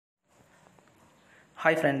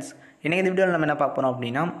Hi friends, இன்னைக்கு இந்த வீடியோவில் நம்ம என்ன பார்க்க போகிறோம்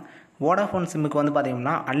அப்படின்னா Vodafone சிம்முக்கு வந்து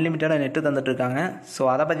பார்த்தீங்கன்னா அன்லிமிட்டடாக நெட்டு தந்துட்டு இருக்காங்க. ஸோ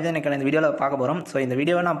அதை பற்றி தான் எனக்கு இந்த வீடியோவில் பார்க்க போகிறோம். ஸோ இந்த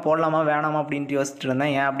வீடியோவை நான் போடலாமா வேணாமா அப்படின்ட்டு யோசிச்சுட்டு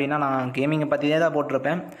இருந்தேன். ஏன் அப்படின்னா நான் கேமிங்கை பற்றியே தான்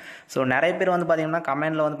போட்டிருப்பேன். ஸோ நிறைய பேர் வந்து பார்த்தீங்கன்னா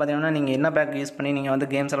கமெண்ட்டில் வந்து பார்த்தீங்கன்னா நீங்கள் என்ன பேக் யூஸ் பண்ணி நீங்கள் வந்து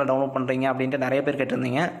கேம்ஸ் எல்லாம் டவுன்லோட் பண்ணுறீங்க அப்படின்ட்டு நிறைய பேர்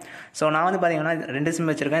கேட்டிருந்தீங்க. ஸோ நான் வந்து பார்த்தீங்கன்னா 2 சிம்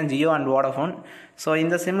வச்சுருக்கேன், ஜியோ அண்ட் வோடாஃபோன். ஸோ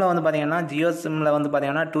இந்த சிம்மில் வந்து பார்த்தீங்கன்னா ஜியோ சிம்மில் வந்து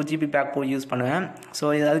பார்த்தீங்கன்னா 2GB பேக் யூஸ் பண்ணுவேன். ஸோ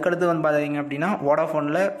இது அதுக்கடுத்து வந்து பார்த்தீங்க அப்படின்னா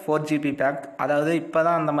வோடாஃபோனில் 4GB பேக், அதாவது இப்போ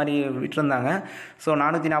தான் அந்த மாதிரி விட்டுருந்தாங்க. ஸோ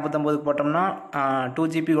 449 போட்டோம்னா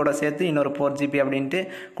 2GB கூட சேர்த்து இன்னொரு 4GB அப்படின்ட்டு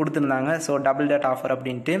கொடுத்துருந்தாங்க. ஸோ டபுள் டேட் ஆஃபர்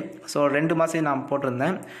அப்படின்ட்டு. ஸோ 2 மாதம் நான்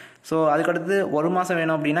போட்டிருந்தேன். ஸோ அதுக்கடுத்து 1 மாதம்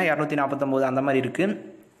வேணும் அப்படின்னா 249 அந்த மாதிரி இருக்குது.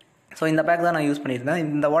 ஸோ இந்த பேக் தான் நான் யூஸ் பண்ணியிருந்தேன்.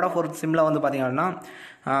 இந்த வோடாஃபோன் சிம்மில் வந்து பார்த்திங்கன்னா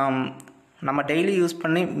நம்ம டெய்லி யூஸ்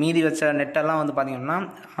பண்ணி மீதி வச்ச நெட்டெல்லாம் வந்து பார்த்திங்கன்னா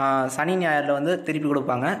சனி ஞாயிறில் வந்து திருப்பி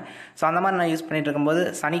கொடுப்பாங்க. ஸோ அந்த மாதிரி நான் யூஸ் பண்ணிகிட்டு இருக்கும்போது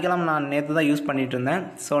சனிக்கிழமை நான் நேற்று தான் யூஸ் பண்ணிகிட்டு இருந்தேன்.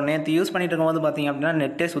 ஸோ நேற்று யூஸ் பண்ணிகிட்டு இருக்கும்போது பார்த்திங்க அப்படின்னா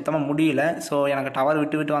நெட்டே சுத்தமாக முடியல. ஸோ எனக்கு டவர்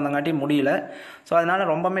விட்டு வந்தங்காட்டி முடியல. ஸோ அதனால்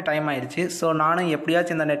ரொம்பவே டைம் ஆயிடுச்சு. ஸோ நானும்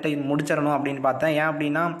எப்படியாச்சும் இந்த நெட்டை முடிச்சிடணும் அப்படின்னு பார்த்தேன். ஏன்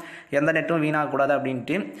அப்படின்னா எந்த நெட்டும் வீணாகக்கூடாது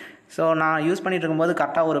அப்படின்ட்டு. ஸோ நான் யூஸ் பண்ணிகிட்டு இருக்கும்போது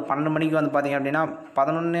கரெக்டாக ஒரு 12 மணிக்கு வந்து பார்த்திங்க அப்படின்னா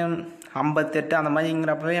 11:58 அந்த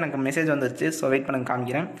மாதிரிங்கிறப்பவே எனக்கு மெசேஜ் வந்துருச்சு. ஸோ வெயிட் பண்ணுங்க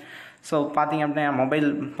காமிக்கிறேன். ஸோ பார்த்திங்க அப்படின்னா என் மொபைல்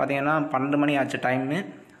பார்த்திங்கன்னா 12 மணி ஆச்சு டைமு.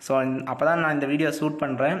 ஸோ அப்போ தான் நான் இந்த வீடியோ ஷூட்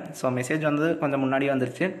பண்ணுறேன். ஸோ மெசேஜ் வந்து கொஞ்சம் முன்னாடியே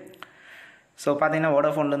வந்துருச்சு. ஸோ பார்த்திங்கன்னா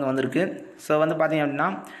வோடாஃபோன்லேருந்து வந்திருக்கு. ஸோ வந்து பார்த்திங்க அப்படின்னா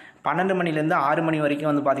 12 மணிலேருந்து 6 மணி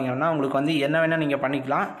வரைக்கும் வந்து பார்த்திங்கன்னா உங்களுக்கு வந்து என்ன வேணால் நீங்கள்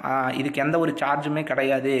பண்ணிக்கலாம், இதுக்கு எந்த ஒரு சார்ஜுமே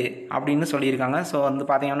கிடையாது அப்படின்னு சொல்லியிருக்காங்க. ஸோ வந்து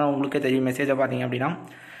பார்த்திங்கன்னா உங்களுக்கே தெரியும் மெசேஜை பார்த்திங்க அப்படின்னா.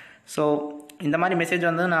 ஸோ இந்த மாதிரி மெசேஜ்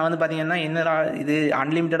வந்து நான் வந்து பார்த்திங்கன்னா என்னடா இது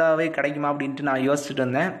அன்லிமிட்டடாகவே கிடைக்குமா அப்படின்ட்டு நான் யோசிச்சுட்டு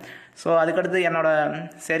இருந்தேன். ஸோ அதுக்கடுத்து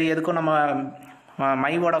சரி எதுக்கும் நம்ம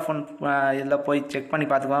மை வோடாஃபோன் இதில் போய் செக் பண்ணி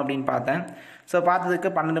பார்த்துக்கலாம் அப்படின்னு பார்த்தேன். ஸோ பார்த்ததுக்கு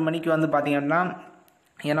 12 மணிக்கு வந்து பார்த்திங்கன்னா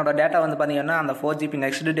என்னோடய டேட்டா வந்து பார்த்திங்கன்னா அந்த 4GB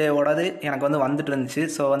நெக்ஸ்ட் டேவோடது எனக்கு வந்து வந்துட்டு இருந்துச்சு.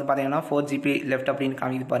 ஸோ வந்து பார்த்திங்கன்னா 4GB லெஃப்ட் அப்படின்னு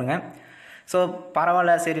காமிக்குது பாருங்கள். ஸோ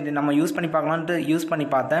பரவாயில்ல, சரி நம்ம யூஸ் பண்ணி பார்க்கலான்ட்டு யூஸ் பண்ணி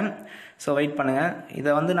பார்த்தேன். ஸோ வெயிட் பண்ணுங்கள்,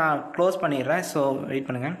 இதை வந்து நான் க்ளோஸ் பண்ணிடுறேன். ஸோ வெயிட்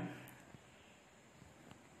பண்ணுங்கள்.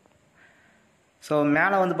 ஸோ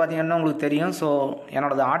மேலே வந்து பார்த்திங்கன்னா உங்களுக்கு தெரியும். ஸோ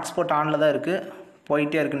என்னோடது ஹாட்ஸ்பாட் ஆனில் தான் இருக்குது,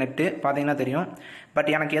 போயிட்டே இருக்குது நெட்டு, பார்த்திங்கன்னா தெரியும். பட்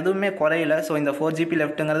எனக்கு எதுவுமே குறையில. ஸோ இந்த 4GB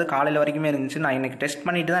லெஃப்ட்டுங்கிறது காலையில் வரைக்குமே இருந்துச்சு. நான் இன்றைக்கி டெஸ்ட்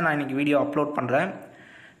பண்ணிவிட்டு தான் நான் இன்றைக்கி வீடியோ அப்லோட் பண்ணுறேன்.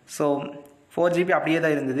 ஸோ 4GB அப்படியே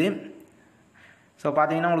தான் இருந்தது. ஸோ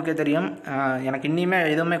பார்த்திங்கன்னா உங்களுக்கே தெரியும் எனக்கு இன்னுமே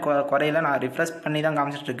எதுவுமே குறையில. நான் ரிஃப்ரெஷ் பண்ணி தான்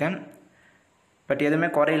காமிச்சிட்ருக்கேன். பட் எதுவுமே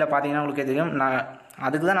குறையில, பார்த்திங்கன்னா உங்களுக்கே தெரியும். நான்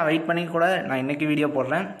அதுக்கு தான் நான் வெயிட் பண்ணி கூட நான் இன்றைக்கி வீடியோ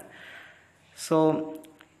போடுறேன். ஸோ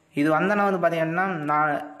இது வந்தேன்னா வந்து பார்த்திங்கன்னா நான்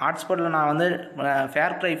ஹாட்ஸ்பாட்டில் நான் வந்து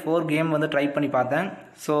ஃபேர் க்ரை 4 கேம் வந்து ட்ரை பண்ணி பார்த்தேன்.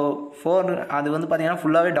 ஸோ 4 அது வந்து பார்த்திங்கன்னா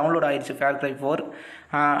ஃபுல்லாகவே டவுன்லோட் ஆகிடுச்சு. ஃபேர் க்ரை 4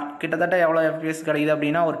 கிட்டத்தட்ட எவ்வளோ FPS கிடைக்குது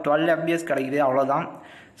அப்படின்னா ஒரு 12 FPS கிடைக்குது, அவ்வளோதான்.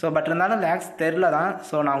 ஸோ பட் இருந்தாலும் லேக்ஸ் தெரில தான்.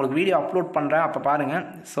 ஸோ நான் உங்களுக்கு வீடியோ அப்லோட் பண்ணுறேன், அப்போ பாருங்கள்.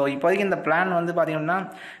 ஸோ இப்போதைக்கு இந்த பிளான் வந்து பார்த்திங்கன்னா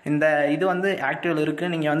இந்த இது வந்து ஆக்டிவில்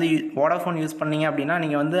இருக்குது. நீங்கள் வந்து வோடாஃபோன் யூஸ் பண்ணீங்க அப்படின்னா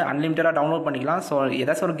நீங்கள் வந்து அன்லிமிட்டடாக டவுன்லோட் பண்ணிக்கலாம். ஸோ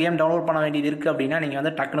ஏதாச்சும் ஒரு கேம் டவுன்லோட் பண்ண வேண்டியது இருக்குது அப்படின்னா நீங்கள்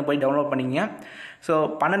வந்து டக்குன்னு போய் டவுன்லோட் பண்ணிங்க. ஸோ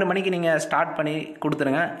 12 மணிக்கு நீங்கள் ஸ்டார்ட் பண்ணி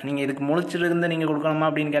கொடுத்துருங்க. நீங்கள் இதுக்கு முழிச்சிருந்து நீங்கள் கொடுக்கணுமா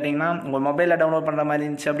அப்படின்னு கேட்டிங்கன்னா உங்கள் மொபைலில் டவுன்லோட் பண்ணுற மாதிரி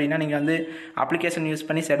இருந்துச்சு அப்படின்னா நீங்கள் வந்து அப்ளிகேஷன் யூஸ்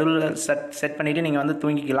பண்ணி ஷெடியூல் செட் பண்ணிவிட்டு நீங்கள் வந்து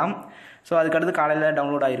தூங்கிக்கலாம். ஸோ அதுக்கடுத்து காலையில்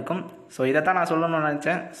டவுன்லோட் ஆகிருக்கும். ஸோ இதை தான் நான் சொல்லணும்னு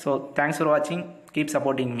நினச்சேன். ஸோ தேங்க்ஸ் ஃபார் வாட்சிங், கீப்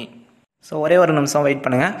சப்போர்ட்டிங் மீ. ஸோ ஒரே ஒரு நிமிஷம் வெயிட்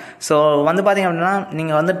பண்ணுங்கள். ஸோ வந்து பார்த்திங்க அப்படின்னா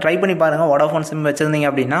நீங்கள் வந்து ட்ரை பண்ணி பாருங்கள். வோடாஃபோன் சிம் வச்சுருந்தீங்க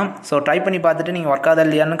அப்படின்னா ஸோ ட்ரை பண்ணி பார்த்துட்டு நீங்கள் ஒர்க் ஆகுதா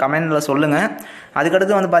இல்லையான்னு கமெண்டில் சொல்லுங்கள்.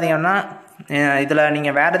 அதுக்கடுத்து வந்து பார்த்திங்கன்னா இதில்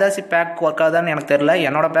நீங்கள் வேறு ஏதாச்சும் பேக் ஒர்க் ஆகுதான்னு எனக்கு தெரில.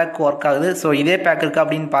 என்னோடய பேக் ஒர்க் ஆகுது. ஸோ இதே பேக் இருக்குது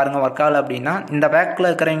அப்படின்னு பாருங்கள். ஒர்க் ஆகலை அப்படின்னா இந்த பேக்கில்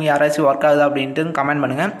இருக்கிறவங்க யாராச்சும் ஒர்க் ஆகுதா அப்படின்ட்டு கமெண்ட்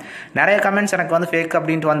பண்ணுங்கள். நிறைய கமெண்ட்ஸ் எனக்கு வந்து ஃபேக்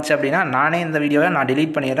அப்படின்ட்டு வந்துச்சு அப்படின்னா நானே இந்த வீடியோவை நான்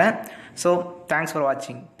delete பண்ணிடுறேன். ஸோ தேங்க்ஸ் ஃபார்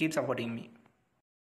வாட்சிங், கீப் சப்போர்ட்டிங் மீ.